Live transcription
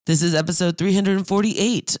This is episode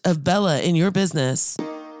 348 of Bella in Your Business.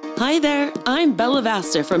 Hi there, I'm Bella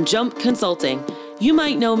Vasta from Jump Consulting. You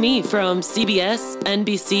might know me from CBS,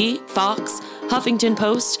 NBC, Fox, Huffington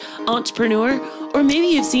Post, Entrepreneur, or maybe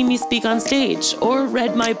you've seen me speak on stage or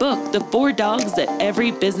read my book, The 4 Dogs That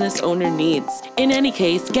Every Business Owner Needs. In any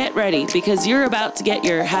case, get ready because you're about to get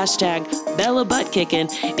your hashtag Bella butt kicking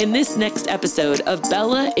in this next episode of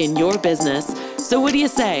Bella in Your Business. So what do you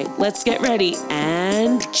say? Let's get ready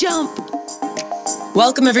and jump.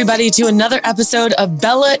 Welcome everybody to another episode of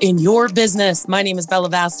Bella in Your Business. My name is Bella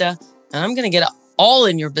Vasta and I'm going to get all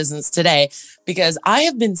in your business today because I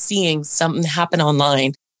have been seeing something happen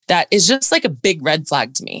online that is just like a big red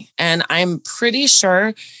flag to me. And I'm pretty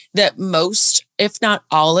sure that most, if not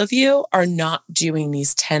all of you, are not doing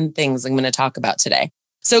these 10 things I'm going to talk about today.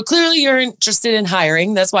 So clearly you're interested in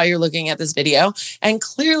hiring. That's why you're looking at this video. And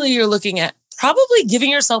clearly you're looking at probably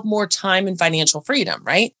giving yourself more time and financial freedom,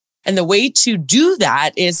 right? And the way to do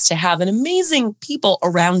that is to have an amazing people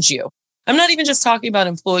around you. I'm not even just talking about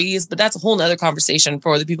employees, but that's a whole nother conversation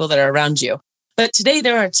for the people that are around you. But today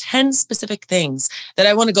there are 10 specific things that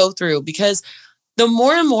I want to go through because the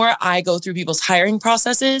more and more I go through people's hiring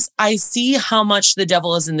processes, I see how much the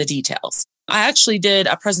devil is in the details. I actually did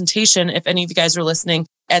a presentation, if any of you guys were listening,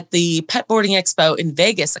 at the Pet Boarding Expo in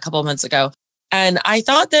Vegas a couple of months ago. And I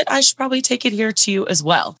thought that I should probably take it here to you as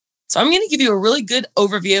well. So I'm going to give you a really good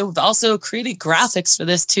overview. We've also created graphics for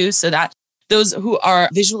this too, so that those who are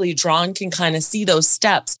visually drawn can kind of see those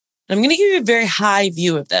steps. And I'm going to give you a very high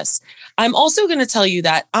view of this. I'm also going to tell you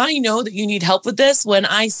that I know that you need help with this when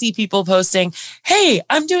I see people posting, hey,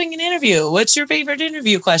 I'm doing an interview. What's your favorite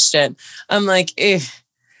interview question? I'm like,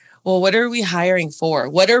 well, what are we hiring for?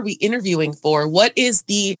 What are we interviewing for? What is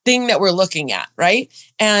the thing that we're looking at, right?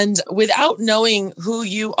 And without knowing who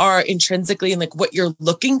you are intrinsically and like what you're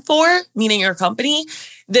looking for, meaning your company,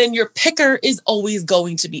 then your picker is always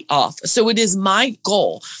going to be off. So it is my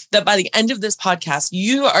goal that by the end of this podcast,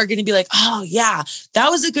 you are going to be like, oh yeah, that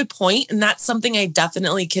was a good point. And that's something I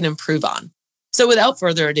definitely can improve on. So without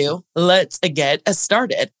further ado, let's get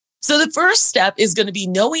started. So the first step is going to be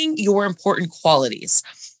knowing your important qualities.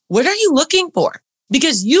 What are you looking for?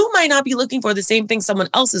 Because you might not be looking for the same thing someone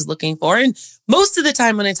else is looking for. And most of the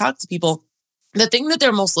time when I talk to people, the thing that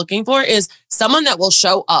they're most looking for is someone that will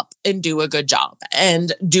show up and do a good job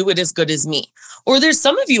and do it as good as me. Or there's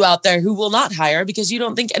some of you out there who will not hire because you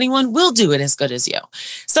don't think anyone will do it as good as you.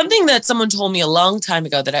 Something that someone told me a long time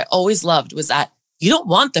ago that I always loved was that you don't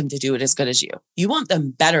want them to do it as good as you. You want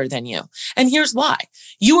them better than you. And here's why.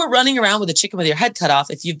 You are running around with a chicken with your head cut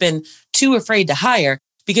off if you've been too afraid to hire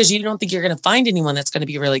because you don't think you're going to find anyone that's going to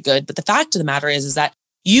be really good. But the fact of the matter is that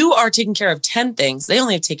you are taking care of 10 things. They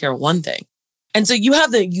only have to take care of one thing. And so you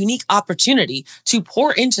have the unique opportunity to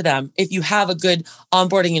pour into them if you have a good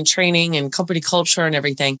onboarding and training and company culture and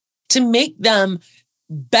everything to make them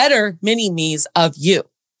better mini-me's of you.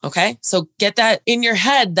 Okay. So get that in your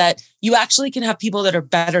head that you actually can have people that are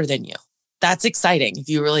better than you. That's exciting if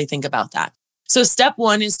you really think about that. So step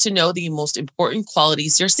one is to know the most important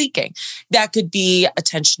qualities you're seeking. That could be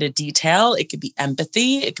attention to detail. It could be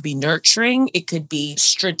empathy. It could be nurturing. It could be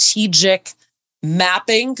strategic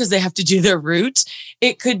mapping because they have to do their route.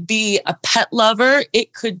 It could be a pet lover.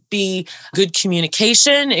 It could be good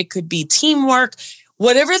communication. It could be teamwork,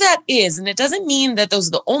 whatever that is. And it doesn't mean that those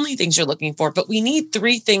are the only things you're looking for, but we need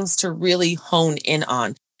 3 things to really hone in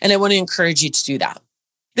on. And I want to encourage you to do that.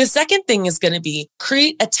 The second thing is going to be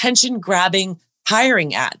create attention-grabbing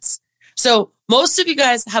hiring ads. So most of you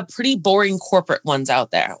guys have pretty boring corporate ones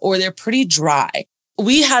out there, or they're pretty dry.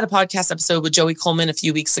 We had a podcast episode with Joey Coleman a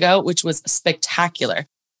few weeks ago, which was spectacular.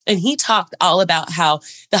 And he talked all about how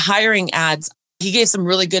the hiring ads, he gave some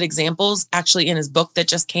really good examples actually in his book that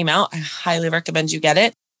just came out. I highly recommend you get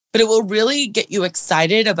it, but it will really get you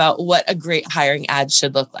excited about what a great hiring ad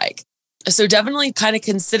should look like. So definitely kind of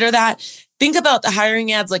consider that. Think about the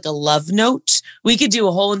hiring ads like a love note. We could do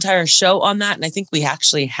a whole entire show on that. And I think we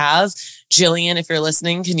actually have. Jillian, if you're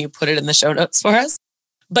listening, can you put it in the show notes for us?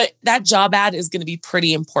 But that job ad is going to be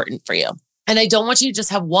pretty important for you. And I don't want you to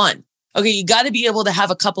just have one. Okay, you got to be able to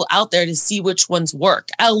have a couple out there to see which ones work,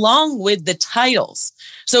 along with the titles.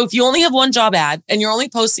 So if you only have one job ad and you're only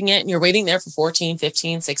posting it and you're waiting there for 14,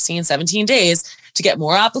 15, 16, 17 days to get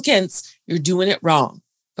more applicants, you're doing it wrong.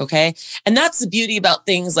 Okay. And that's the beauty about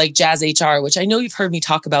things like Jazz HR, which I know you've heard me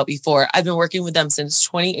talk about before. I've been working with them since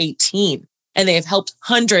 2018 and they have helped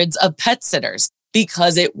hundreds of pet sitters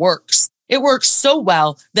because it works. It works so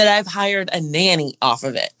well that I've hired a nanny off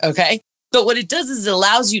of it. Okay. But what it does is it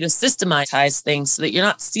allows you to systematize things so that you're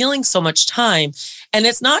not stealing so much time. And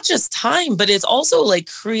it's not just time, but it's also like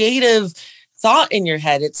creative thought in your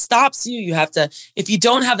head. It stops you. You have to, if you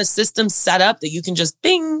don't have a system set up that you can just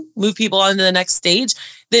bing, move people on to the next stage,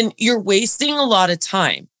 then you're wasting a lot of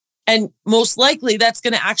time. And most likely that's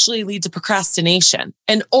going to actually lead to procrastination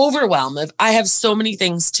and overwhelm of, I have so many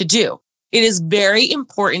things to do. It is very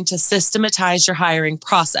important to systematize your hiring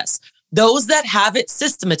process. Those that have it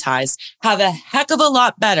systematized have a heck of a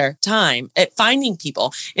lot better time at finding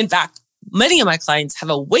people. In fact, many of my clients have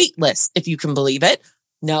a wait list, if you can believe it.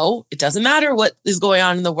 No, it doesn't matter what is going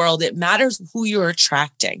on in the world. It matters who you're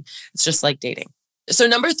attracting. It's just like dating. So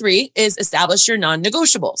number 3 is establish your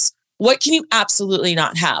non-negotiables. What can you absolutely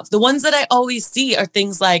not have? The ones that I always see are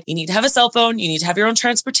things like you need to have a cell phone, you need to have your own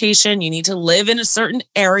transportation, you need to live in a certain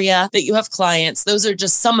area that you have clients. Those are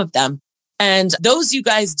just some of them. And those you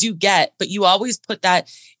guys do get, but you always put that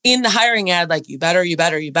in the hiring ad, like you better.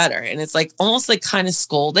 And it's like almost like kind of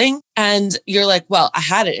scolding. And you're like, well, I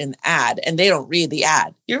had it in the ad and they don't read the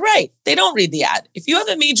ad. You're right. They don't read the ad. If you have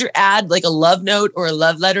a major ad, like a love note or a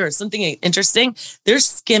love letter or something interesting, they're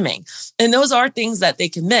skimming. And those are things that they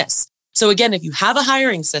can miss. So again, if you have a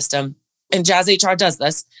hiring system, and Jazz HR does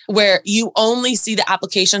this, where you only see the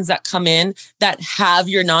applications that come in that have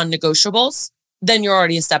your non-negotiables, then you're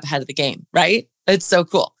already a step ahead of the game, right? It's so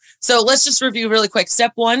cool. So let's just review really quick.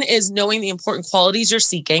 Step 1 is knowing the important qualities you're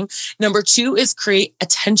seeking. Number 2 is create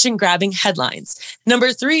attention-grabbing headlines.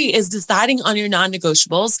 Number 3 is deciding on your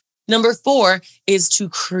non-negotiables. Number 4 is to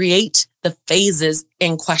create the phases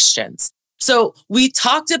and questions. So we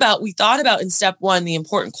thought about in step 1, the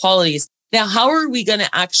important qualities. Now, how are we going to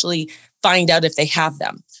actually find out if they have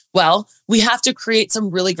them? Well, we have to create some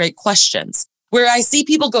really great questions. Where I see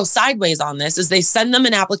people go sideways on this is they send them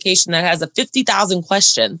an application that has a 50,000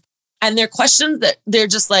 questions, and they're questions that they're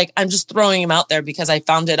just like, I'm just throwing them out there because I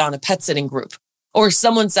found it on a pet sitting group, or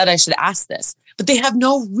someone said I should ask this, but they have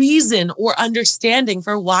no reason or understanding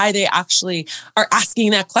for why they actually are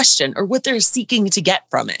asking that question or what they're seeking to get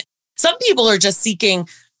from it. Some people are just seeking,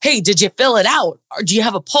 hey, did you fill it out? Or do you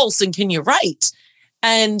have a pulse and can you write?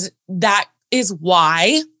 And that is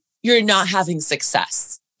why you're not having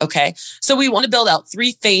success. Okay. So we want to build out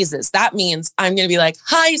 3 phases. That means I'm going to be like,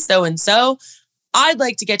 hi, so-and-so, I'd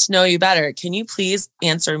like to get to know you better. Can you please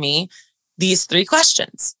answer me these 3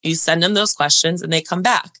 questions? You send them those questions and they come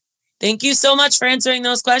back. Thank you so much for answering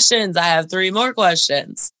those questions. I have 3 more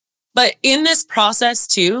questions. But in this process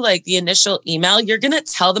too, like the initial email, you're going to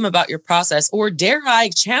tell them about your process, or dare I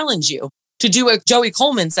challenge you to do what Joey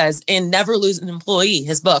Coleman says in Never Lose an Employee,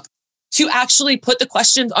 his book, to actually put the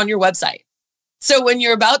questions on your website. So when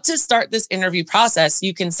you're about to start this interview process,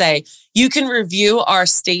 you can say, you can review our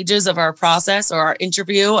stages of our process or our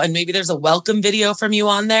interview, and maybe there's a welcome video from you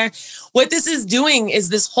on there. What this is doing is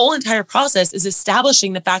this whole entire process is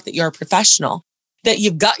establishing the fact that you're a professional, that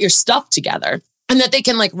you've got your stuff together, and that they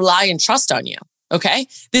can like rely and trust on you. Okay.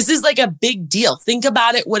 This is like a big deal. Think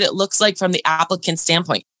about it, what it looks like from the applicant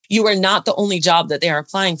standpoint. You are not the only job that they are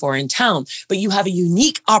applying for in town, but you have a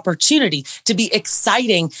unique opportunity to be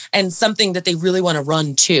exciting and something that they really want to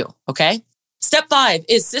run to. Okay. Step 5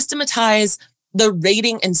 is systematize the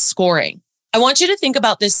rating and scoring. I want you to think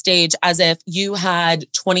about this stage as if you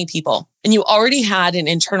had 20 people and you already had an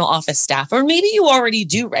internal office staff, or maybe you already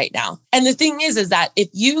do right now. And the thing is that if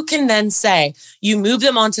you can then say you move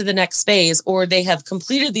them on to the next phase, or they have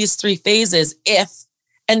completed these 3 phases,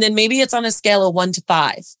 and then maybe it's on a scale of 1 to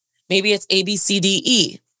 5. Maybe it's A, B, C, D,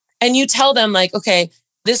 E. And you tell them like, okay,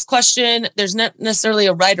 this question, there's not necessarily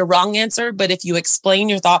a right or wrong answer, but if you explain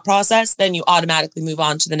your thought process, then you automatically move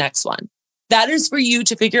on to the next one. That is for you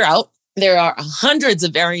to figure out. There are hundreds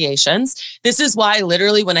of variations. This is why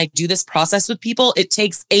literally when I do this process with people, it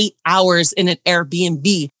takes 8 hours in an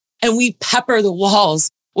Airbnb, and we pepper the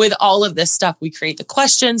walls with all of this stuff. We create the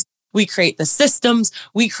questions, we create the systems,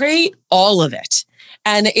 we create all of it.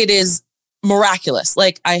 And it is miraculous.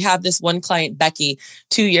 Like I have this one client, Becky,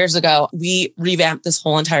 2 years ago, we revamped this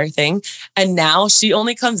whole entire thing. And now she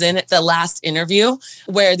only comes in at the last interview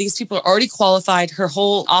where these people are already qualified. Her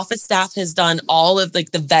whole office staff has done all of like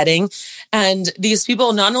the vetting. And these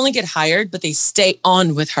people not only get hired, but they stay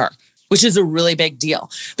on with her, which is a really big deal.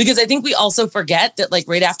 Because I think we also forget that like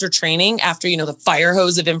right after training, after, the fire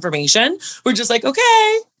hose of information, we're just like,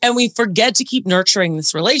 okay. And we forget to keep nurturing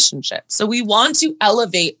this relationship. So we want to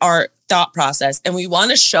elevate our thought process, and we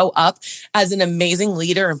want to show up as an amazing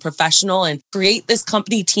leader and professional and create this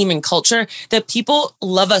company, team, and culture that people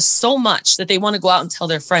love us so much that they want to go out and tell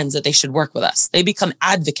their friends that they should work with us. They become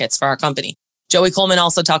advocates for our company. Joey Coleman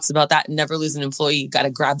also talks about that in Never Lose an Employee. You got to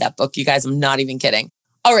grab that book, you guys. I'm not even kidding.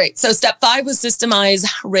 All right. So step 5 was systemize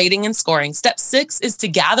rating and scoring. Step 6 is to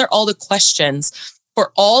gather all the questions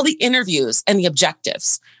for all the interviews and the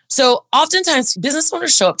objectives. So oftentimes business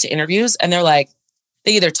owners show up to interviews and they're like,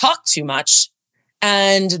 they either talk too much,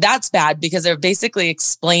 and that's bad because they're basically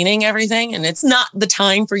explaining everything. And it's not the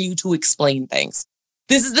time for you to explain things.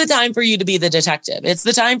 This is the time for you to be the detective. It's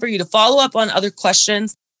the time for you to follow up on other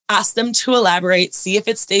questions, ask them to elaborate, see if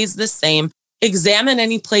it stays the same, examine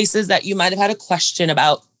any places that you might have had a question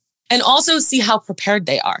about, and also see how prepared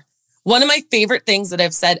they are. One of my favorite things that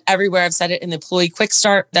I've said everywhere, I've said it in the Employee Quick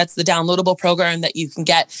Start. That's the downloadable program that you can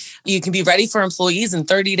get. You can be ready for employees in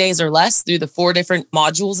 30 days or less through the 4 different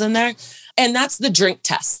modules in there. And that's the drink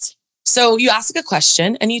test. So you ask a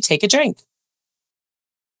question and you take a drink.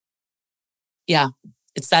 Yeah,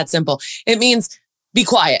 it's that simple. It means be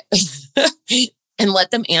quiet and let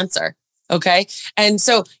them answer. Okay. And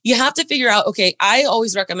so you have to figure out, okay, I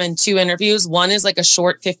always recommend 2 interviews. One is like a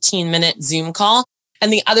short 15-minute Zoom call,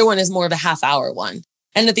 and the other one is more of a half-hour one.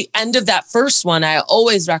 And at the end of that first one, I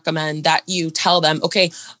always recommend that you tell them,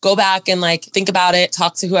 okay, go back and like think about it,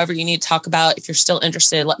 talk to whoever you need to talk about. If you're still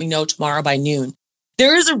interested, let me know tomorrow by noon.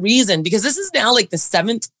 There is a reason, because this is now like the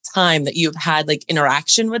 7th time that you've had like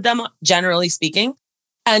interaction with them, generally speaking.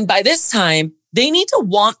 And by this time, they need to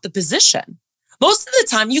want the position. Most of the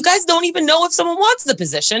time, you guys don't even know if someone wants the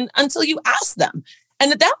position until you ask them.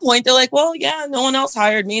 And at that point, they're like, well, yeah, no one else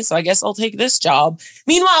hired me, so I guess I'll take this job.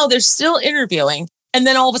 Meanwhile, they're still interviewing. And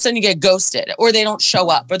then all of a sudden you get ghosted, or they don't show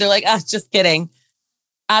up, or they're like, just kidding,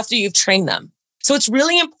 after you've trained them. So it's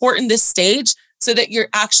really important this stage so that you're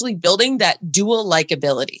actually building that dual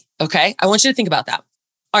likability. Okay. I want you to think about that.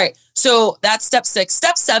 All right. So that's step 6.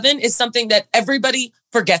 Step 7 is something that everybody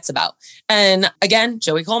forgets about. And again,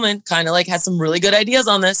 Joey Coleman kind of like has some really good ideas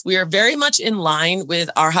on this. We are very much in line with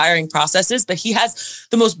our hiring processes, but he has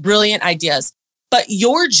the most brilliant ideas. But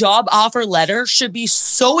your job offer letter should be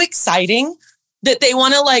so exciting that they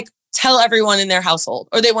want to like tell everyone in their household,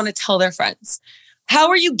 or they want to tell their friends. How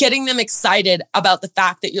are you getting them excited about the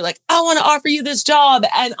fact that you're like, I want to offer you this job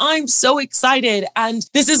and I'm so excited and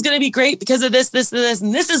this is going to be great because of this, this, and this,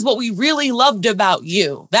 and this is what we really loved about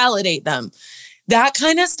you. Validate them. That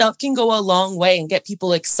kind of stuff can go a long way and get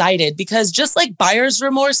people excited, because just like buyer's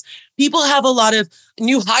remorse, people have a lot of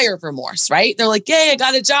new hire remorse, right? They're like, yay, I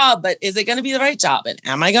got a job, but is it going to be the right job? And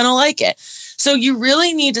am I going to like it? So you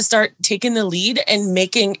really need to start taking the lead and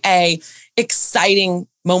making a exciting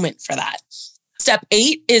moment for that. Step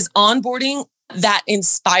 8 is onboarding that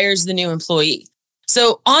inspires the new employee.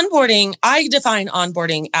 So onboarding, I define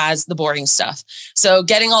onboarding as the boring stuff. So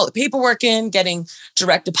getting all the paperwork in, getting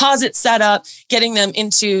direct deposit set up, getting them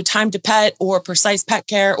into Time to Pet or Precise Pet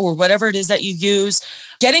Care or whatever it is that you use,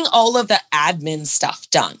 getting all of the admin stuff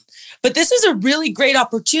done. But this is a really great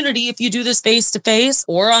opportunity, if you do this face-to-face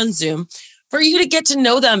or on Zoom, for you to get to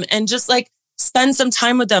know them and just like spend some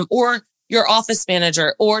time with them, or your office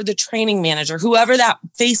manager or the training manager, whoever that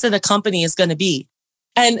face of the company is going to be.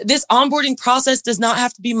 And this onboarding process does not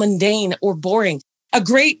have to be mundane or boring. A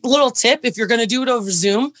great little tip, if you're going to do it over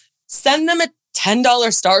Zoom, send them a $10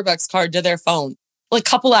 Starbucks card to their phone like a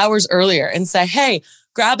couple hours earlier and say, hey,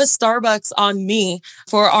 grab a Starbucks on me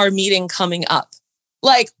for our meeting coming up.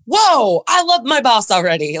 Like, whoa, I love my boss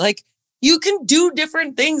already. Like, you can do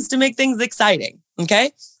different things to make things exciting.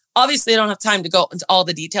 Okay. Obviously, I don't have time to go into all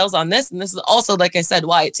the details on this. And this is also, like I said,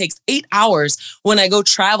 why it takes 8 hours when I go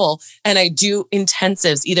travel and I do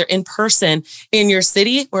intensives, either in person in your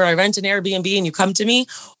city where I rent an Airbnb and you come to me,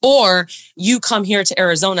 or you come here to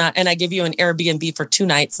Arizona and I give you an Airbnb for 2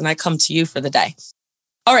 nights and I come to you for the day.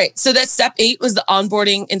 All right. So that step 8 was the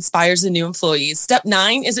onboarding inspires the new employees. Step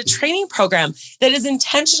 9 is a training program that is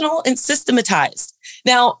intentional and systematized.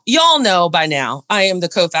 Now, y'all know by now, I am the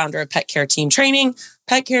co-founder of Pet Care Team Training,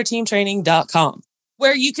 petcareteamtraining.com,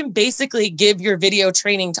 where you can basically give your video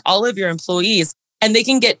training to all of your employees and they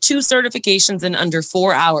can get 2 certifications in under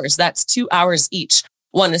 4 hours. That's 2 hours each.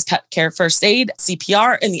 One is Pet Care First Aid,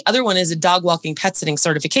 CPR, and the other one is a dog walking pet sitting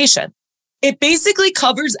certification. It basically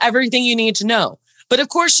covers everything you need to know. But of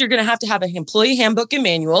course, you're going to have an employee handbook and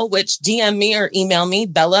manual, which DM me or email me,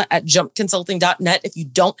 bella@jumpconsulting.net, if you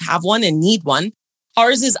don't have one and need one.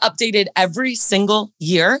 Ours is updated every single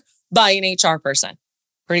year by an HR person.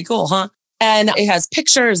 Pretty cool, huh? And it has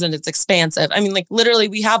pictures and it's expansive. I mean, like literally,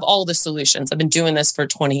 we have all the solutions. I've been doing this for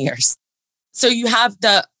 20 years. So you have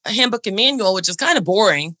the handbook and manual, which is kind of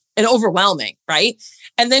boring and overwhelming, right?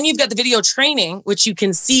 And then you've got the video training, which you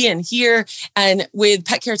can see and hear. And with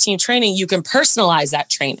Pet Care Team Training, you can personalize that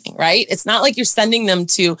training, right? It's not like you're sending them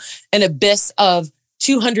to an abyss of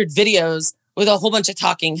 200 videos with a whole bunch of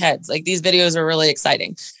talking heads. Like, these videos are really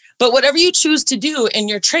exciting. But whatever you choose to do in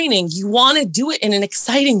your training, you want to do it in an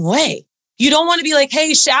exciting way. You don't want to be like,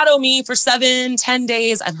 hey, shadow me for 7-10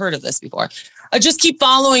 days. I've heard of this before. Just keep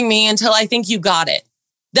following me until I think you got it.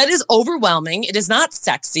 That is overwhelming. It is not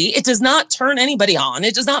sexy. It does not turn anybody on.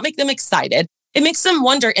 It does not make them excited. It makes them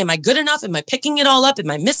wonder, am I good enough? Am I picking it all up? Am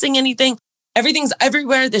I missing anything? Everything's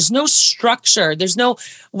everywhere. There's no structure. There's no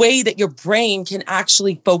way that your brain can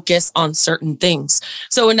actually focus on certain things.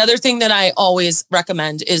 So another thing that I always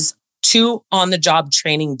recommend is 2 on-the-job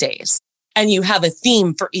training days. And you have a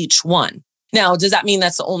theme for each one. Now, does that mean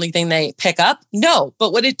that's the only thing they pick up? No,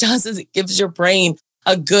 but what it does is it gives your brain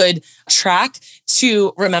a good track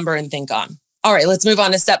to remember and think on. All right, let's move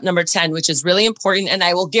on to step number 10, which is really important. And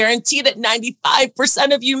I will guarantee that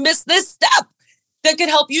 95% of you miss this step that could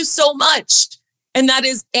help you so much. And that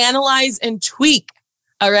is analyze and tweak.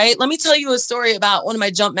 All right, let me tell you a story about one of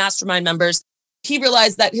my Jump Mastermind members. He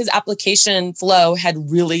realized that his application flow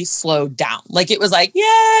had really slowed down. Like it was like,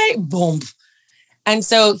 yay, boom. And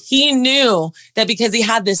so he knew that because he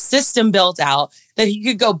had this system built out that he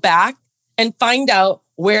could go back and find out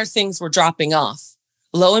where things were dropping off.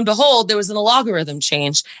 Lo and behold, there was an algorithm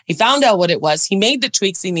change. He found out what it was. He made the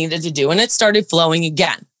tweaks he needed to do, and it started flowing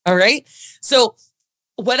again. All right. So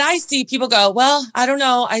what I see people go, well, I don't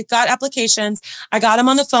know. I got applications. I got them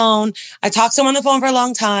on the phone. I talked to them on the phone for a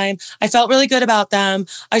long time. I felt really good about them.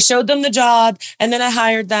 I showed them the job and then I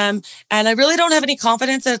hired them. And I really don't have any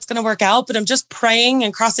confidence that it's going to work out, but I'm just praying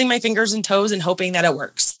and crossing my fingers and toes and hoping that it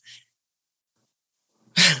works.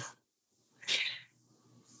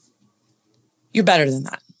 You're better than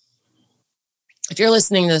that. If you're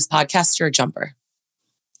listening to this podcast, you're a jumper.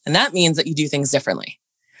 And that means that you do things differently.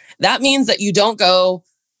 That means that you don't go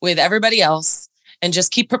with everybody else and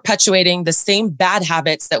just keep perpetuating the same bad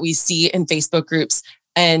habits that we see in Facebook groups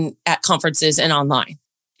and at conferences and online.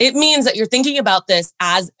 It means that you're thinking about this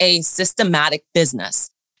as a systematic business.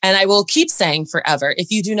 And I will keep saying forever, if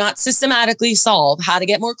you do not systematically solve how to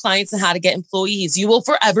get more clients and how to get employees, you will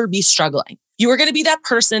forever be struggling. You are going to be that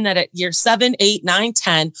person that at year 7, 8, 9,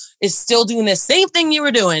 10 is still doing the same thing you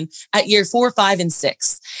were doing at year 4, 5, and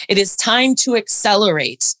 6. It is time to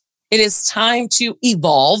accelerate. It is time to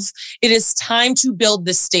evolve. It is time to build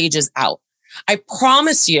the stages out. I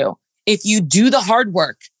promise you, if you do the hard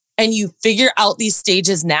work and you figure out these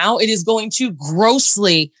stages now, it is going to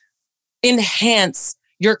grossly enhance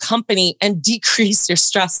your company and decrease your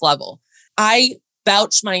stress level. I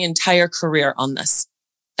vouch my entire career on this.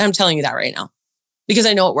 I'm telling you that right now because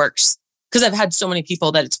I know it works because I've had so many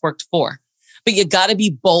people that it's worked for. But you got to be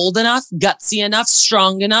bold enough, gutsy enough,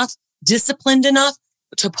 strong enough, disciplined enough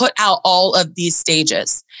to put out all of these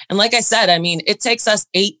stages. And like I said, I mean, it takes us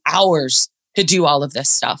 8 hours to do all of this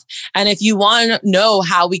stuff. And if you want to know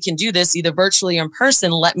how we can do this, either virtually or in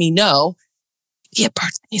person, let me know. Be a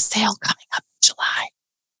birthday sale coming up in July.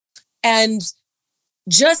 And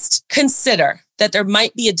just consider that there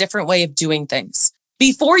might be a different way of doing things.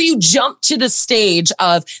 Before you jump to the stage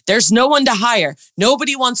of there's no one to hire,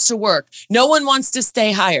 nobody wants to work, no one wants to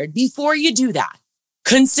stay hired. Before you do that,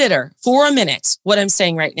 consider for a minute what I'm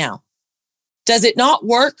saying right now. Does it not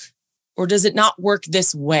work or does it not work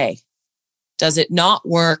this way? Does it not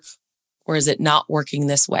work or is it not working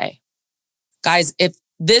this way? Guys, if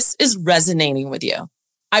this is resonating with you,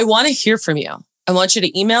 I want to hear from you. I want you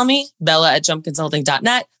to email me,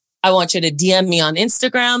 bella@jumpconsulting.net. I want you to DM me on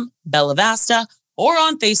Instagram, Bella Vasta, or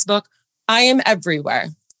on Facebook. I am everywhere.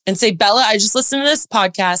 And say, Bella, I just listened to this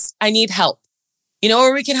podcast. I need help. You know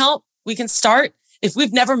where we can help? We can start. If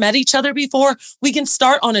we've never met each other before, we can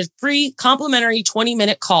start on a free complimentary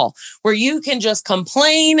 20-minute call where you can just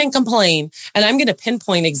complain and complain. And I'm going to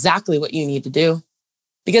pinpoint exactly what you need to do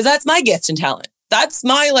because that's my gift and talent. That's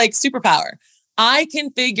my superpower. I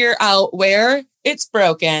can figure out where it's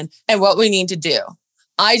broken and what we need to do.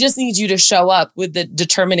 I just need you to show up with the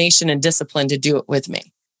determination and discipline to do it with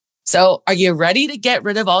me. So are you ready to get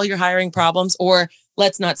rid of all your hiring problems? Or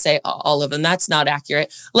let's not say all of them. That's not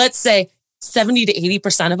accurate. Let's say 70 to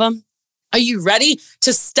 80% of them. Are you ready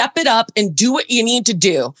to step it up and do what you need to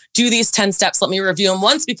do? Do these 10 steps. Let me review them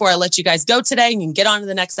once before I let you guys go today and you can get on to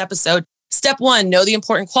the next episode. Step 1, know the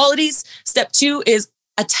important qualities. Step 2 is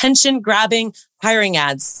attention grabbing hiring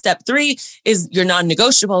ads. Step 3 is your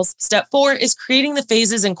non-negotiables. Step 4 is creating the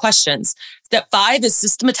phases and questions. Step 5 is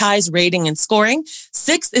systematize rating and scoring.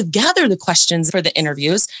 6 is gather the questions for the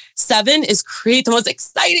interviews. 7 is create the most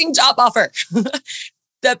exciting job offer.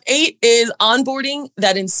 Step 8 is onboarding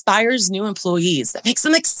that inspires new employees, that makes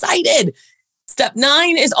them excited. Step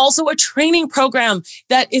 9 is also a training program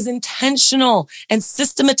that is intentional and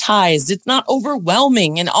systematized. It's not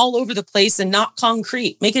overwhelming and all over the place and not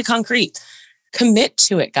concrete. Make it concrete. Commit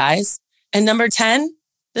to it, guys. And number 10,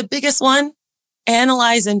 the biggest one,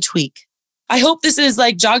 analyze and tweak. I hope this is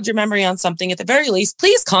like jogged your memory on something. At the very least,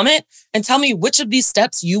 please comment and tell me which of these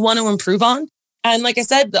steps you want to improve on. And like I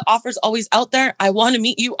said, the offer's always out there. I want to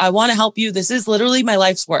meet you. I want to help you. This is literally my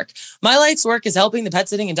life's work. My life's work is helping the pet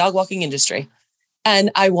sitting and dog walking industry.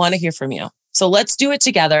 And I want to hear from you. So let's do it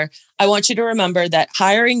together. I want you to remember that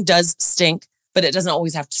hiring does stink, but it doesn't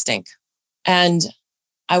always have to stink. And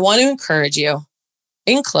I want to encourage you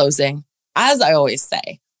in closing, as I always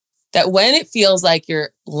say, that when it feels like you're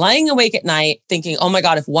lying awake at night thinking, oh my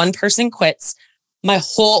God, if one person quits, my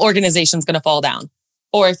whole organization's going to fall down.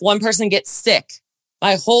 Or if one person gets sick,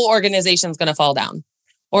 my whole organization's going to fall down.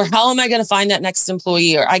 Or how am I going to find that next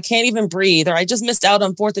employee? Or I can't even breathe. Or I just missed out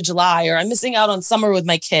on 4th of July. Or I'm missing out on summer with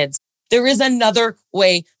my kids. There is another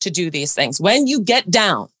way to do these things. When you get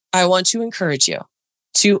down, I want to encourage you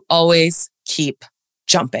to always keep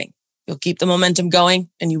jumping. You'll keep the momentum going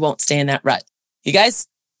and you won't stay in that rut. You guys,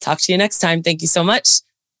 talk to you next time. Thank you so much. This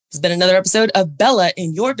has been another episode of Bella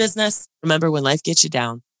in Your Business. Remember, when life gets you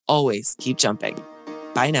down, always keep jumping.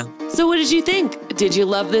 Bye now. So what did you think? Did you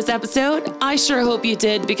love this episode? I sure hope you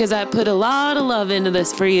did, because I put a lot of love into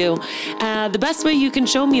this for you. The best way you can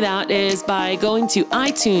show me that is by going to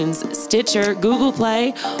iTunes, Stitcher, Google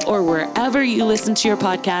Play, or wherever you listen to your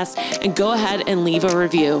podcast, and go ahead and leave a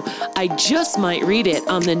review. I just might read it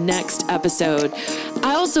on the next episode.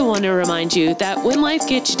 I also want to remind you that when life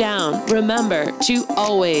gets you down, remember to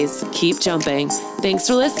always keep jumping. Thanks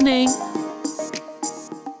for listening.